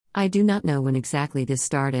I do not know when exactly this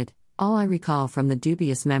started. All I recall from the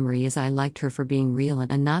dubious memory is I liked her for being real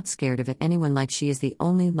and not scared of anyone, like she is the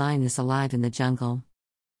only lioness alive in the jungle.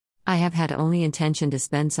 I have had only intention to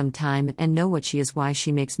spend some time and know what she is, why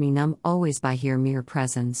she makes me numb always by her mere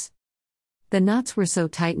presence. The knots were so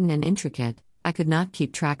tight and intricate, I could not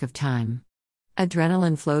keep track of time.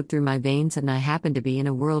 Adrenaline flowed through my veins and I happened to be in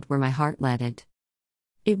a world where my heart led it.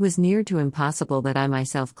 It was near to impossible that I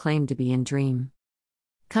myself claimed to be in dream.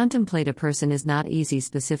 Contemplate a person is not easy,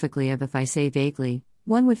 specifically if I say vaguely,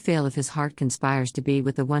 one would fail if his heart conspires to be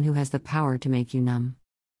with the one who has the power to make you numb.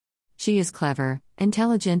 She is clever,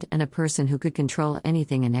 intelligent, and a person who could control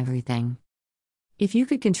anything and everything. If you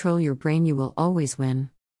could control your brain, you will always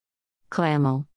win. Clamel.